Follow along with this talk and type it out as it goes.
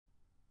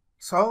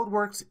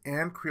SolidWorks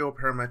and Creo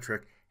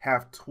Parametric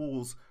have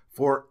tools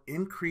for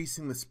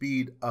increasing the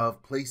speed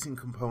of placing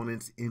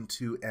components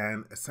into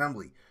an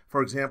assembly.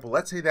 For example,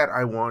 let's say that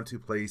I want to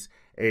place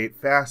a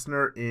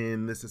fastener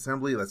in this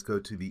assembly. Let's go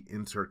to the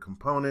Insert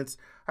Components.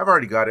 I've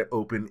already got it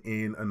open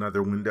in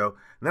another window.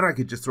 And then I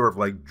could just sort of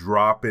like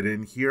drop it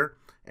in here,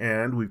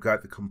 and we've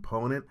got the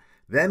component.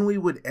 Then we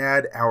would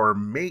add our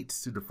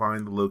mates to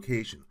define the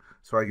location.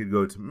 So I could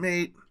go to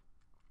mate,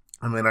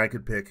 and then I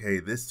could pick, hey,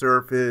 this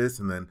surface,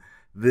 and then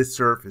this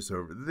surface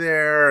over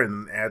there,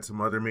 and add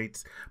some other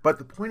mates. But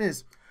the point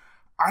is,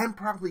 I'm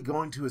probably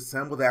going to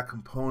assemble that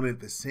component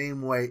the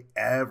same way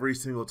every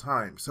single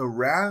time. So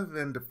rather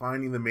than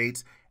defining the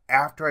mates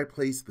after I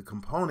place the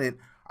component,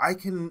 I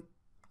can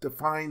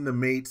define the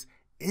mates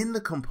in the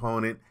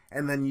component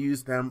and then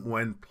use them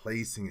when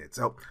placing it.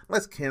 So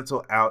let's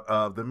cancel out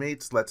of the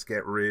mates. Let's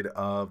get rid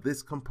of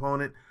this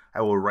component.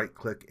 I will right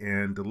click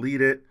and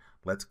delete it.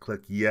 Let's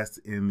click yes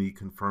in the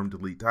confirm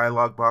delete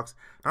dialog box.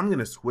 I'm going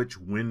to switch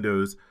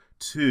windows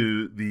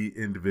to the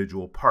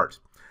individual part.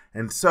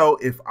 And so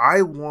if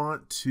I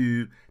want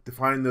to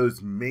define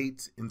those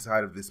mates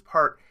inside of this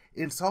part,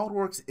 in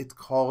SolidWorks, it's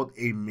called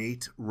a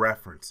mate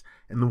reference.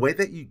 And the way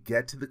that you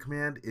get to the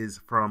command is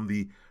from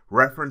the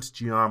reference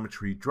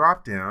geometry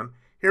dropdown.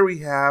 Here we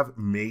have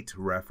mate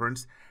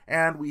reference,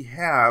 and we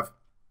have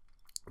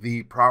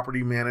the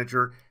property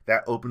manager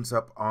that opens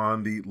up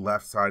on the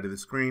left side of the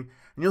screen.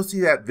 And you'll see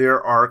that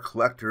there are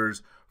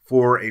collectors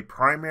for a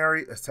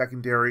primary, a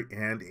secondary,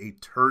 and a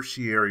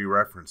tertiary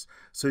reference.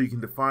 So you can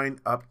define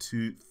up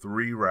to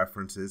 3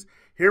 references.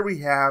 Here we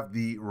have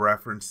the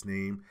reference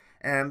name,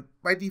 and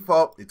by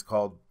default, it's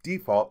called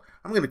default.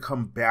 I'm going to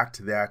come back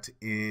to that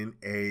in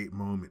a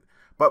moment.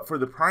 But for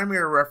the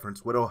primary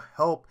reference, what will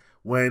help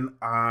when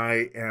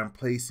I am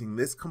placing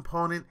this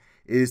component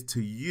is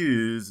to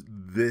use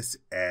this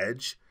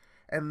edge.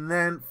 And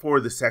then for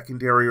the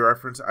secondary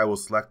reference, I will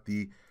select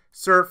the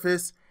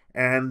surface,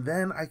 and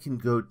then I can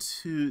go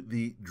to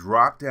the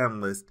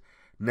drop-down list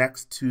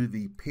next to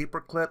the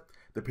paperclip.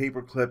 The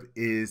paperclip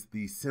is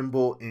the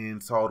symbol in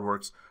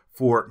SolidWorks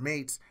for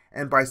mates,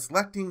 and by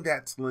selecting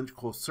that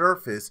cylindrical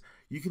surface,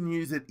 you can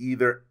use it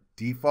either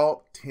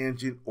default,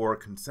 tangent, or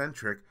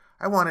concentric.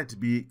 I want it to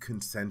be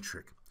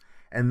concentric.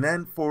 And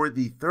then for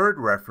the third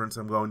reference,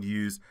 I'm going to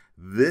use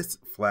this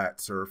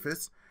flat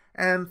surface.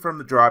 And from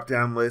the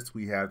drop-down list,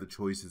 we have the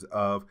choices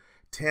of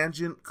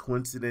tangent,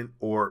 coincident,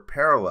 or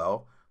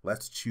parallel.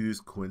 Let's choose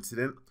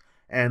coincident.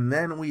 And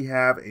then we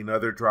have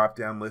another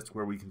drop-down list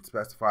where we can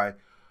specify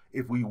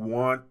if we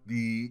want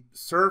the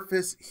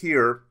surface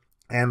here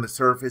and the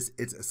surface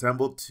it's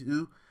assembled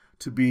to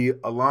be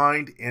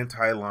aligned,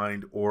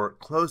 anti-aligned, or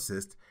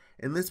closest.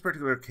 In this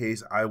particular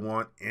case, I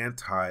want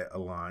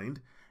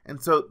anti-aligned.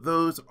 And so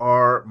those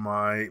are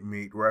my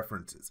mate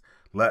references.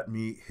 Let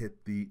me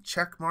hit the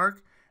check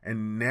mark.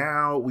 And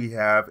now we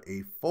have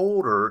a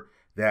folder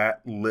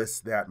that lists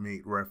that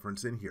mate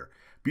reference in here.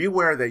 Be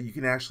aware that you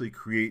can actually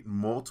create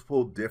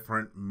multiple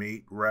different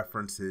mate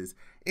references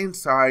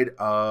inside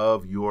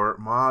of your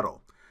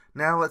model.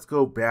 Now let's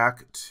go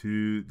back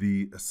to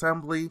the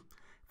assembly.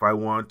 If I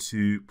want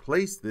to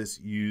place this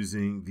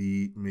using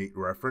the mate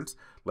reference,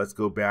 let's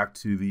go back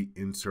to the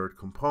insert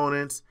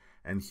components.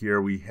 And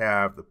here we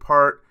have the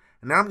part.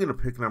 And now I'm going to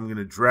pick and I'm going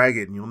to drag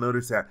it. And you'll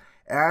notice that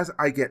as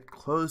I get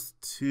close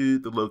to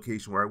the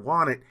location where I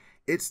want it,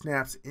 it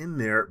snaps in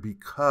there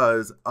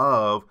because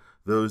of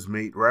those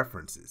mate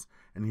references.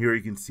 And here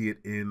you can see it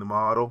in the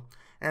model.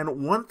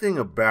 And one thing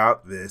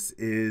about this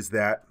is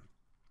that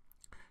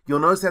you'll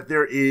notice that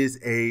there is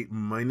a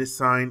minus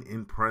sign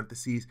in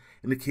parentheses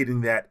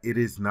indicating that it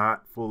is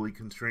not fully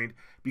constrained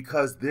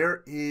because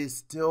there is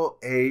still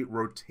a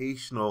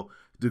rotational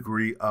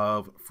degree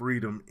of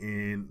freedom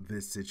in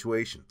this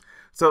situation.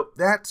 So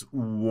that's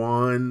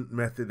one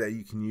method that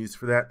you can use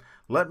for that.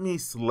 Let me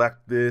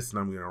select this and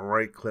I'm going to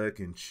right click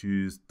and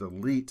choose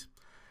delete.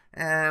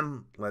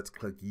 And let's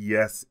click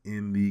yes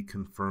in the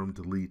confirm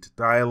delete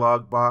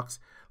dialog box.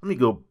 Let me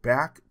go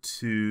back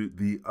to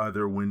the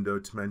other window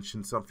to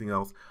mention something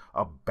else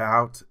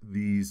about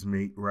these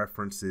mate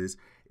references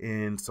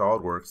in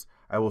SolidWorks.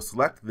 I will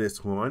select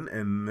this one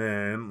and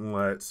then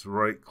let's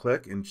right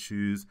click and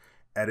choose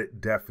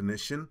edit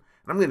definition.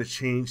 And I'm going to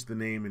change the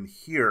name in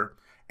here.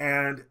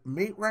 And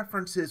mate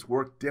references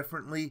work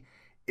differently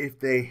if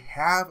they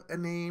have a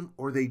name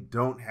or they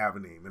don't have a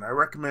name. And I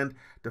recommend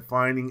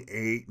defining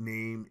a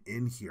name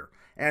in here.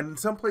 And in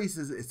some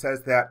places it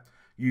says that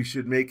you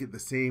should make it the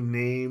same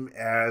name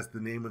as the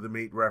name of the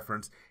mate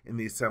reference in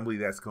the assembly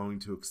that's going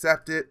to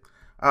accept it.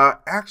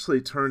 Actually,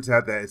 it turns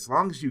out that as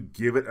long as you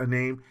give it a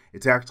name,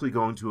 it's actually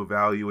going to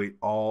evaluate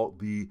all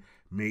the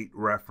mate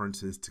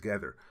references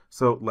together.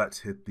 So let's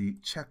hit the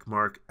check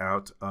mark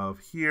out of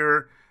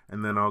here,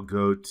 and then I'll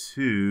go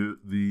to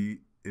the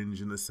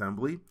engine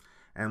assembly,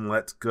 and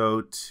let's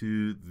go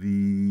to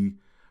the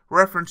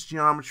reference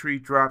geometry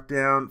drop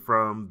down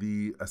from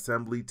the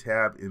assembly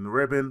tab in the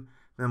ribbon.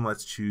 Then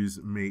let's choose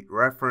mate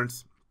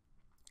reference.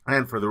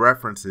 And for the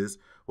references,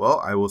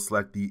 well, I will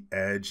select the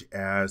edge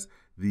as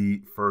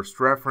the first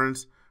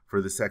reference.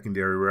 For the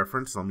secondary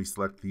reference, let me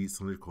select the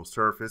cylindrical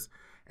surface.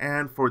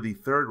 And for the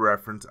third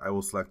reference, I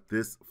will select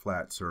this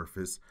flat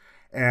surface.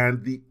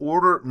 And the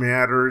order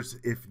matters.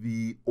 If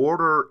the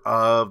order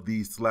of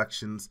the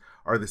selections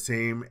are the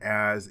same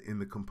as in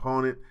the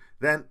component,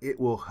 then it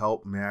will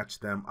help match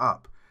them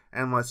up.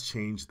 And let's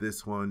change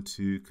this one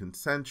to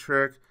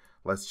concentric.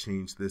 Let's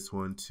change this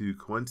one to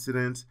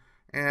coincident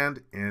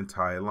and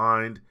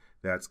anti-aligned.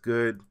 That's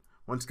good.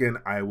 Once again,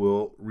 I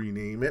will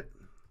rename it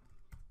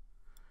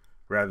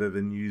rather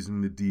than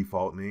using the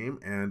default name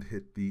and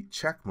hit the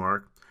check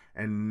mark.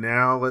 And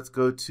now let's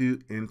go to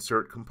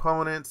Insert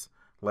Components.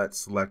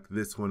 Let's select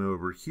this one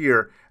over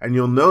here. And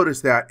you'll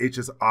notice that it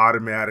just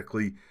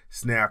automatically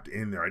snapped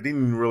in there. I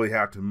didn't even really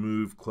have to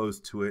move close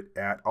to it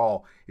at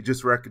all. It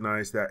just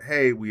recognized that,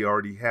 hey, we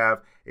already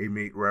have a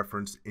mate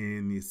reference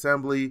in the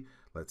assembly.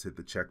 Let's hit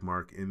the check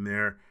mark in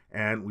there,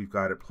 and we've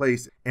got it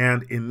placed.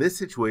 And in this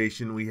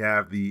situation, we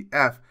have the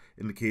F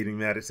indicating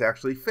that it's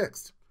actually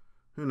fixed.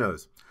 Who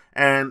knows?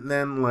 And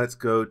then let's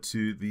go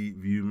to the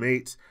View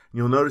Mates.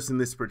 You'll notice in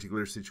this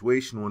particular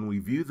situation, when we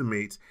view the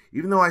mates,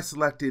 even though I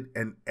selected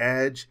an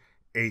edge,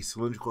 a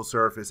cylindrical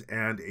surface,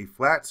 and a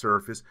flat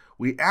surface,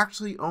 we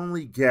actually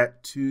only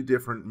get 2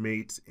 different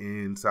mates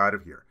inside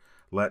of here.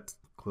 Let's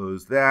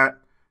close that.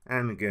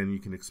 And again, you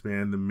can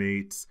expand the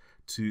mates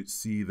to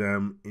see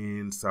them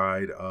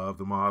inside of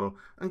the model.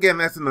 Again,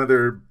 that's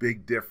another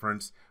big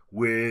difference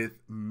with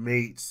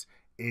mates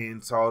in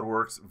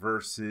SolidWorks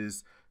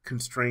versus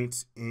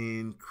constraints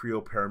in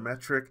Creo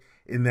Parametric,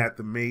 in that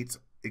the mates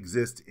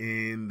exist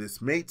in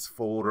this mates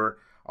folder,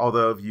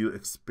 although if you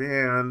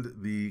expand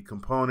the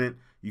component,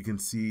 you can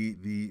see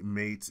the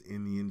mates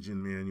in the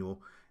engine manual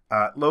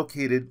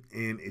located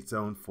in its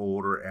own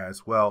folder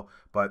as well.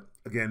 But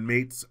again,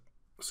 mates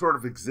sort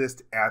of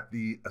exist at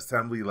the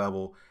assembly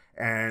level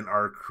and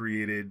are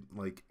created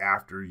like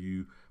after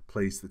you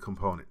place the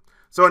component.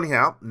 So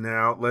anyhow,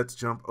 now let's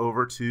jump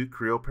over to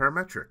Creo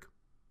Parametric.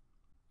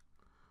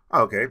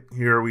 Okay,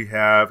 here we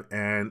have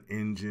an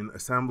engine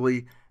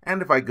assembly,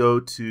 and if I go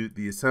to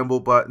the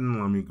Assemble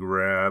button, let me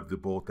grab the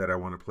bolt that I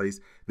want to place.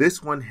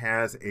 This one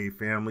has a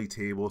family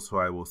table, so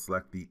I will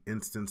select the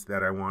instance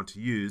that I want to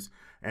use.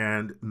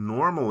 And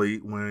normally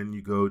when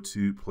you go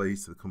to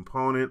place the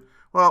component,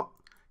 well,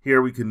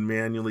 here we can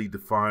manually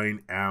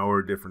define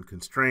our different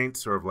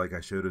constraints, sort of like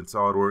I showed in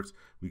SolidWorks.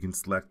 We can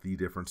select the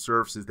different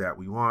surfaces that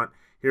we want.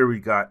 Here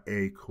we got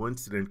a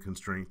coincident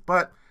constraint,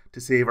 but to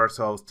save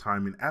ourselves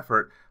time and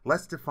effort,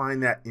 let's define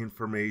that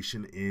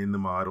information in the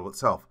model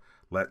itself.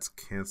 Let's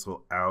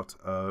cancel out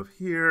of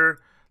here.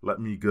 Let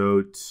me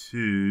go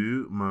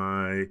to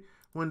my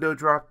window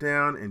drop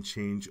down and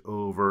change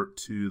over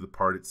to the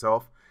part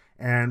itself.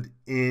 And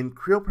in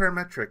Creo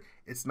Parametric,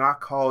 it's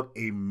not called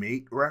a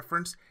mate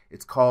reference,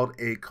 it's called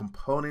a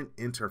component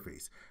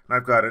interface. And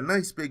I've got a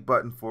nice big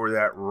button for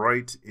that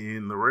right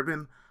in the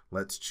ribbon.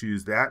 Let's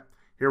choose that.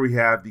 Here we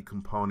have the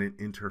component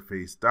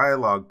interface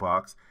dialog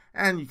box,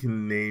 and you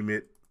can name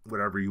it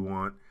whatever you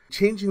want.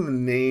 Changing the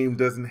name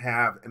doesn't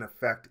have an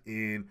effect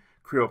in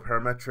Creo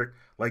Parametric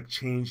like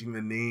changing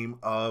the name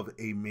of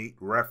a mate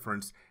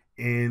reference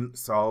in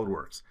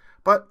SolidWorks.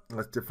 But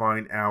let's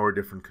define our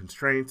different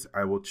constraints.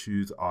 I will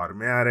choose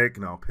automatic,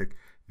 and I'll pick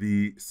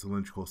the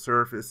cylindrical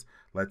surface.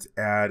 Let's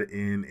add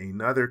in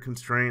another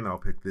constraint. I'll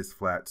pick this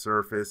flat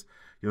surface.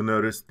 You'll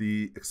notice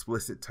the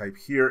explicit type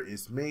here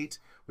is mate.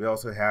 We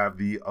also have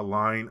the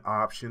align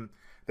option.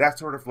 That's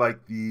sort of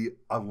like the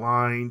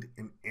aligned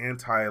and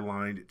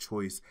anti-aligned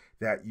choice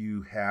that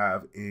you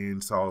have in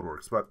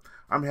SolidWorks. But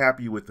I'm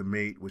happy with the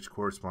mate, which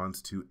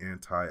corresponds to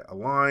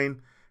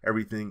anti-align.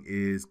 Everything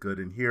is good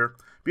in here.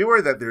 Be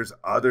aware that there's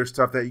other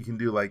stuff that you can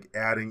do, like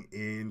adding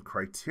in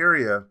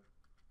criteria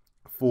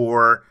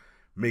for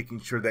making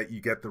sure that you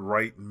get the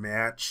right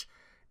match.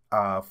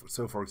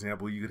 So for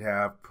example, you could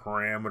have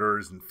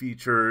parameters and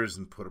features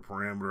and put a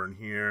parameter in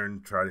here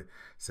and try to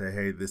say,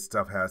 hey, this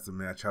stuff has to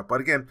match up.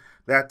 But again,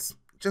 that's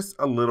just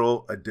a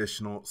little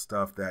additional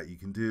stuff that you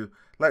can do.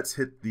 Let's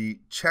hit the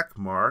check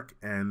mark,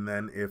 and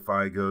then if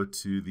I go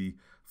to the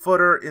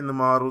footer in the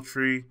model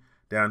tree,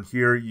 down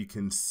here you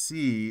can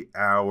see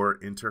our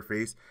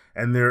interface,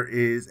 and there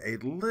is a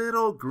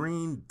little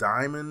green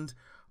diamond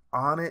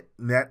on it,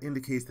 and that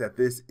indicates that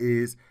this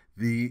is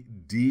the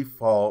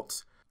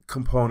default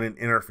component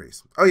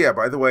interface. Oh yeah,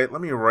 by the way,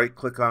 let me right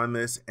click on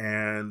this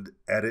and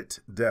edit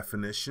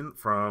definition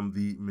from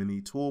the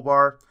mini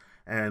toolbar.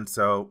 And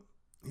so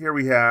here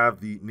we have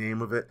the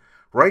name of it.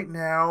 Right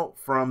now,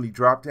 from the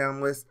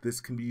drop-down list,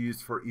 this can be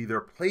used for either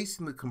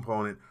placing the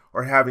component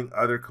or having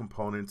other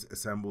components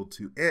assembled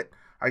to it.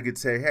 I could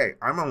say, hey,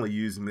 I'm only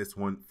using this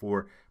one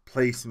for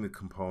placing the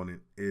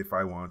component if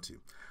I want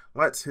to.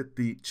 Let's hit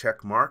the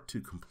check mark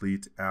to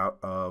complete out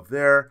of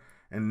there.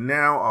 And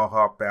now I'll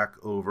hop back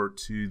over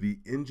to the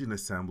engine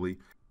assembly.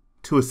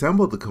 To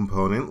assemble the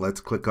component,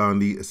 let's click on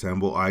the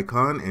assemble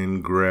icon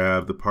and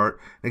grab the part.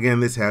 Again,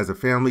 this has a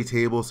family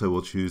table, so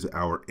we'll choose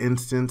our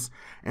instance.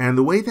 And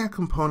the way that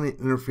component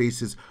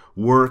interfaces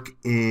work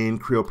in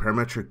Creo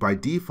Parametric by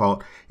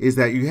default is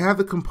that you have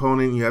the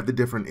component, you have the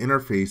different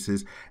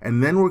interfaces,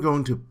 and then we're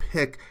going to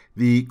pick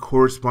the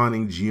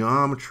corresponding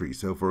geometry.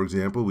 So for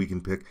example, we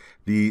can pick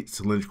the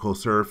cylindrical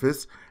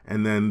surface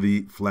and then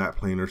the flat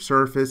planar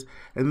surface,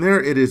 and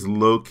there it is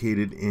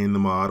located in the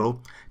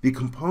model. The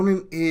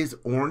component is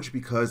orange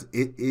because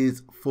it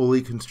is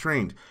fully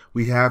constrained.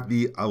 We have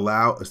the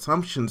Allow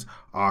Assumptions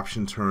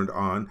option turned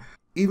on.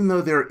 Even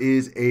though there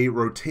is a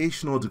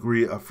rotational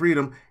degree of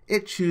freedom,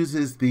 it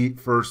chooses the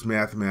first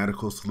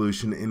mathematical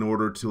solution in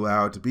order to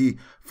allow it to be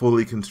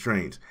fully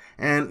constrained.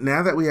 And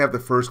now that we have the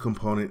first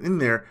component in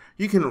there,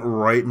 you can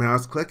right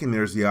mouse click and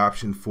there's the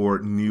option for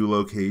new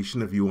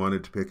location if you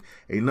wanted to pick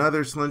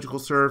another cylindrical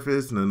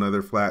surface and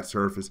another flat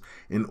surface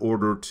in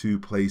order to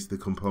place the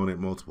component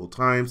multiple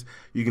times.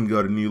 You can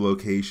go to new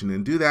location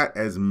and do that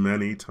as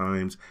many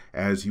times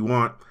as you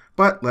want.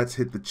 But let's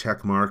hit the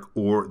check mark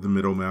or the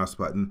middle mouse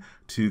button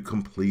to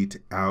complete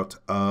out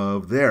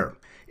of there.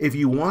 If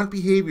you want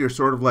behavior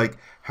sort of like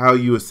how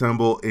you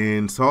assemble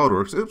in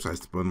SolidWorks, oops, I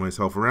spun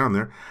myself around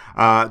there,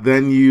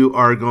 then you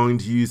are going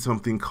to use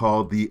something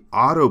called the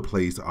Auto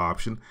Place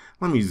option.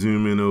 Let me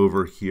zoom in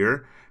over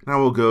here. Now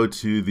we'll go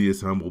to the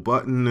Assemble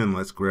button and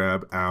let's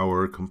grab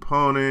our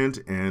component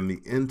and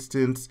the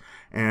instance.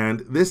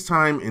 And this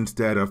time,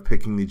 instead of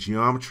picking the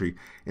geometry,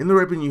 in the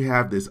ribbon you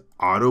have this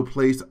Auto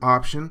Place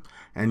option,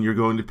 and you're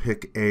going to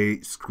pick a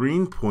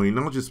screen point.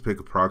 I'll just pick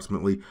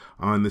approximately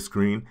on the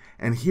screen.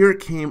 And here it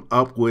came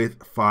up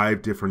with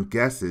 5 different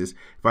guesses.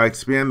 If I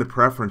expand the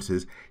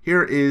preferences,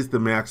 here is the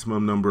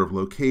maximum number of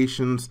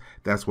locations.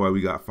 That's why we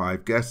got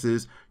 5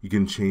 guesses. You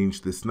can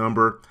change this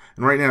number.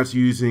 And right now it's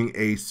using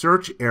a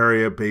search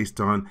area based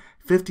on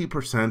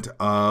 50%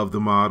 of the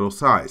model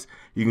size.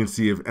 You can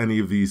see if any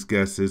of these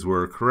guesses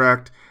were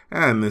correct,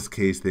 and in this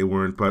case they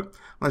weren't, but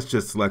let's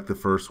just select the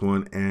first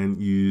one and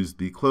use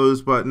the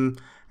close button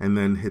and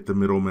then hit the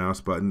middle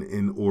mouse button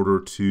in order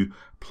to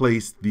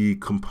place the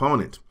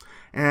component.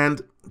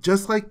 And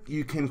just like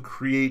you can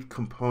create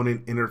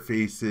component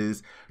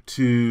interfaces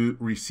to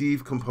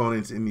receive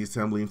components in the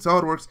assembly in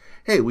SolidWorks,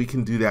 hey, we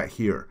can do that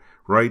here.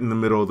 Right in the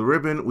middle of the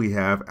ribbon, we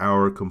have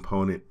our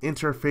component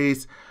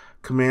interface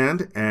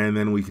command, and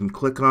then we can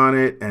click on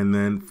it, and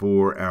then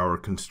for our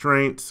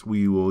constraints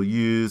we will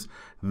use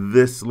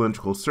this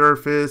cylindrical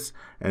surface,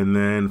 and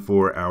then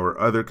for our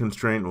other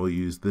constraint we'll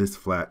use this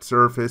flat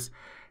surface.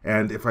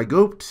 And if I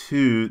go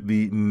to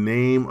the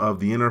name of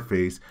the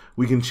interface,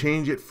 we can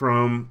change it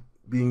from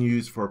being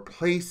used for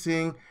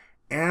placing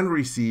and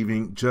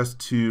receiving just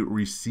to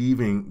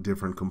receiving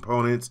different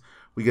components.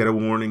 We get a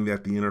warning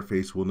that the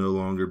interface will no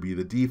longer be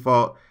the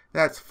default.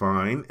 That's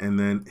fine, and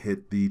then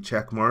hit the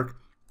check mark.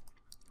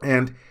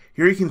 And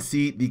here you can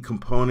see the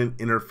component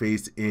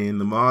interface in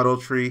the model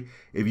tree.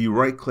 If you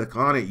right click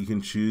on it, you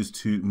can choose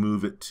to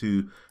move it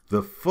to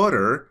the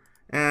footer,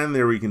 and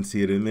there we can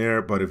see it in there.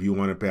 But if you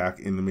want it back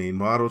in the main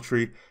model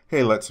tree,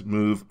 hey, let's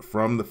move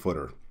from the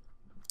footer.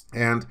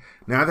 And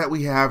now that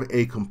we have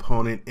a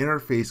component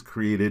interface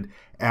created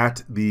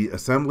at the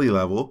assembly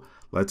level,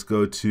 let's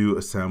go to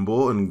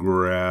Assemble and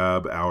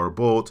grab our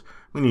bolt.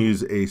 I'm going to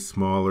use a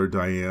smaller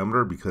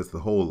diameter because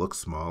the hole looks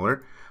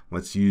smaller.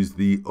 Let's use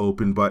the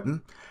Open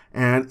button.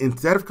 And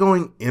instead of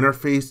going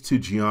Interface to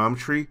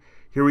Geometry,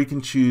 here we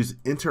can choose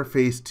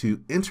Interface to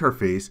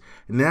Interface.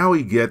 Now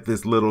we get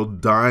this little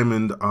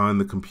diamond on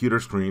the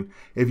computer screen.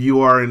 If you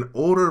are in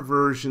older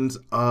versions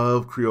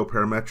of Creo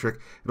Parametric,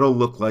 it'll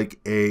look like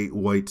a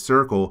white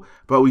circle,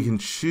 but we can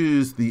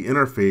choose the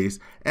interface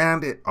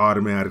and it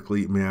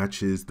automatically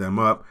matches them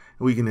up.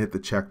 And we can hit the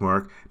check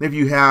mark. And if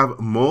you have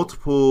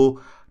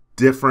multiple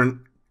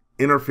different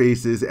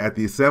interfaces at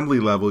the assembly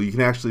level, you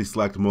can actually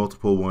select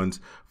multiple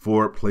ones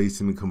for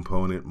placing the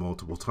component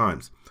multiple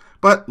times.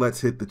 But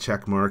let's hit the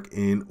check mark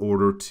in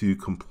order to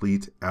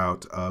complete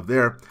out of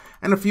there.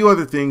 And a few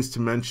other things to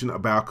mention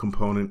about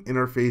component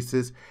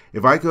interfaces.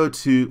 If I go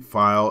to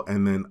File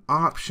and then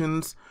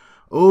Options,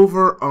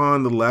 over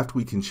on the left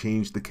we can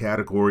change the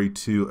category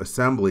to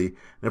Assembly.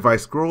 And if I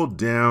scroll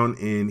down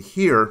in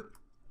here,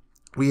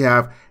 we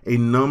have a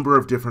number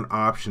of different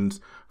options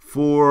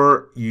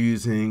for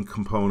using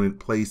component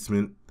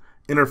placement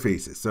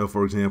interfaces. So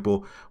for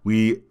example,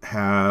 we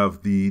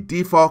have the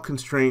default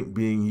constraint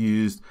being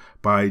used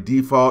by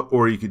default,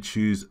 or you could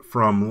choose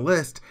from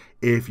list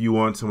if you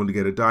want someone to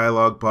get a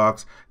dialog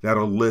box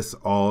that'll list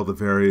all the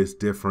various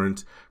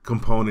different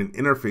component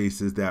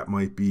interfaces that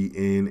might be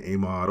in a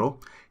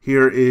model.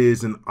 Here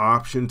is an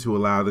option to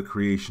allow the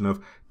creation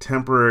of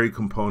temporary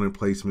component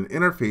placement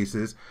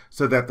interfaces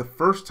so that the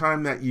first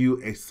time that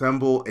you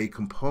assemble a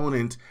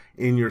component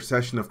in your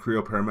session of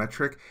Creo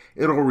Parametric,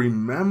 it'll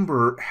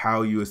remember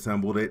how you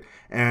assembled it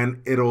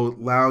and it'll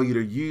allow you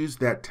to use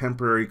that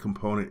temporary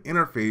component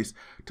interface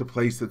to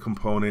place the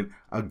component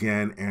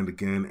again and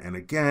again and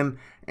again.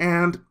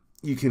 And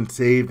you can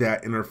save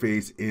that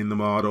interface in the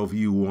model if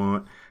you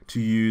want to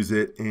use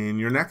it in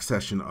your next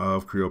session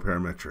of Creo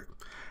Parametric.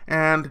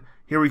 And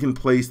here we can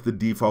place the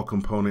default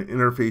component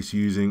interface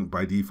using,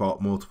 by default,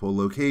 multiple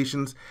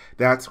locations.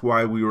 That's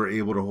why we were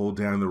able to hold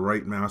down the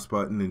right mouse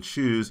button and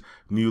choose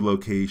new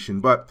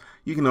location. But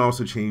you can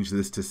also change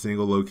this to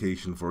single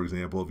location, for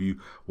example, if you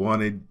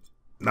wanted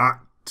not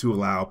to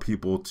allow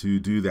people to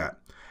do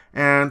that.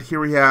 And here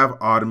we have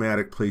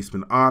automatic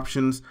placement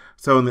options.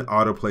 So in the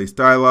auto place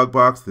dialog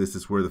box, this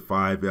is where the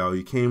 5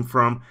 value came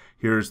from.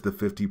 Here's the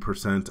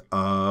 50%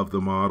 of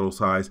the model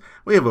size.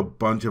 We have a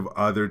bunch of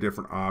other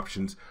different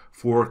options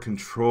for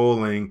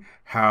controlling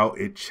how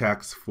it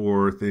checks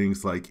for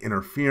things like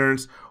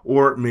interference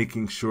or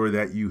making sure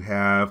that you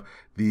have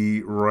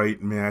the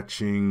right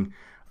matching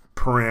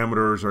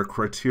parameters or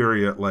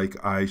criteria like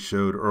I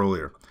showed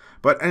earlier.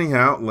 But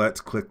anyhow, let's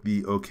click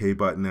the OK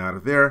button out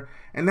of there.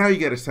 And now you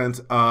get a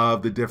sense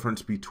of the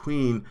difference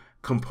between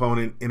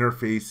component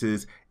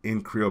interfaces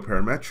in Creo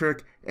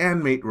Parametric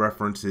and mate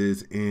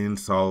references in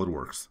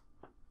SolidWorks.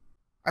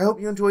 I hope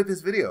you enjoyed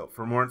this video.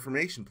 For more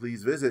information,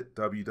 please visit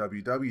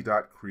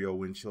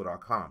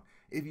www.creowindshield.com.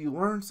 If you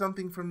learned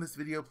something from this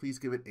video, please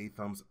give it a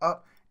thumbs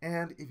up.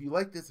 And if you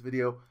like this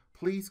video,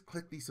 please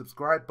click the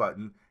subscribe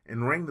button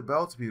and ring the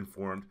bell to be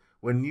informed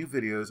when new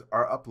videos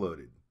are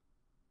uploaded.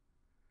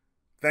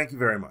 Thank you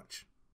very much.